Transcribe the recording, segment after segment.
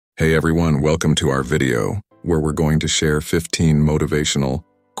Hey everyone, welcome to our video, where we're going to share 15 motivational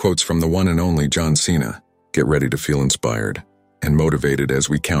quotes from the one and only John Cena. Get ready to feel inspired and motivated as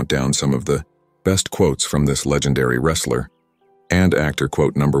we count down some of the best quotes from this legendary wrestler and actor.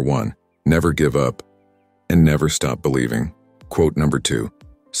 Quote number 1, never give up and never stop believing. Quote number 2,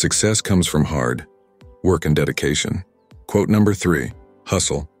 success comes from hard work and dedication. Quote number 3,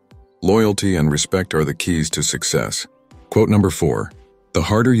 hustle, loyalty and respect are the keys to success. Quote number 4, the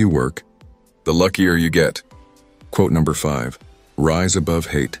harder you work, the luckier you get. Quote number 5, rise above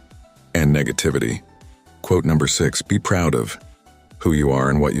hate and negativity. Quote number 6, be proud of who you are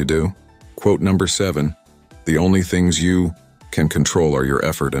and what you do. Quote number 7, the only things you can control are your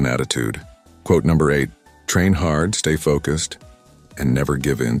effort and attitude. Quote number 8, train hard, stay focused, and never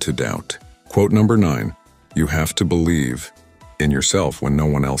give in to doubt. Quote number 9, you have to believe in yourself when no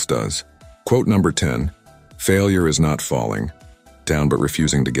one else does. Quote number 10, failure is not falling down but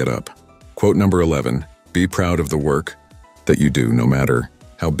refusing to get up. Quote number 11, be proud of the work that you do no matter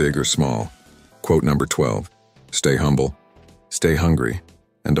how big or small. Quote number 12, stay humble, stay hungry,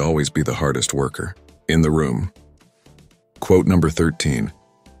 and always be the hardest worker in the room. Quote number 13,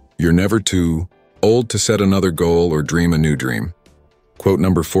 you're never too old to set another goal or dream a new dream. Quote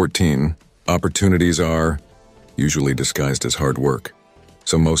number 14, opportunities are usually disguised as hard work,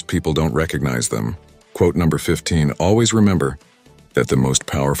 so most people don't recognize them. Quote number 15, always remember that the most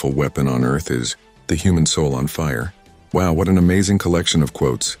powerful weapon on earth is the human soul on fire. Wow, what an amazing collection of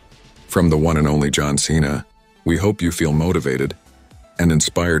quotes from the one and only John Cena. We hope you feel motivated and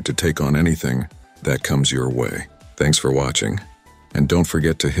inspired to take on anything that comes your way. Thanks for watching, and don't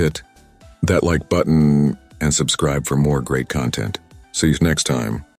forget to hit that like button and subscribe for more great content. See you next time.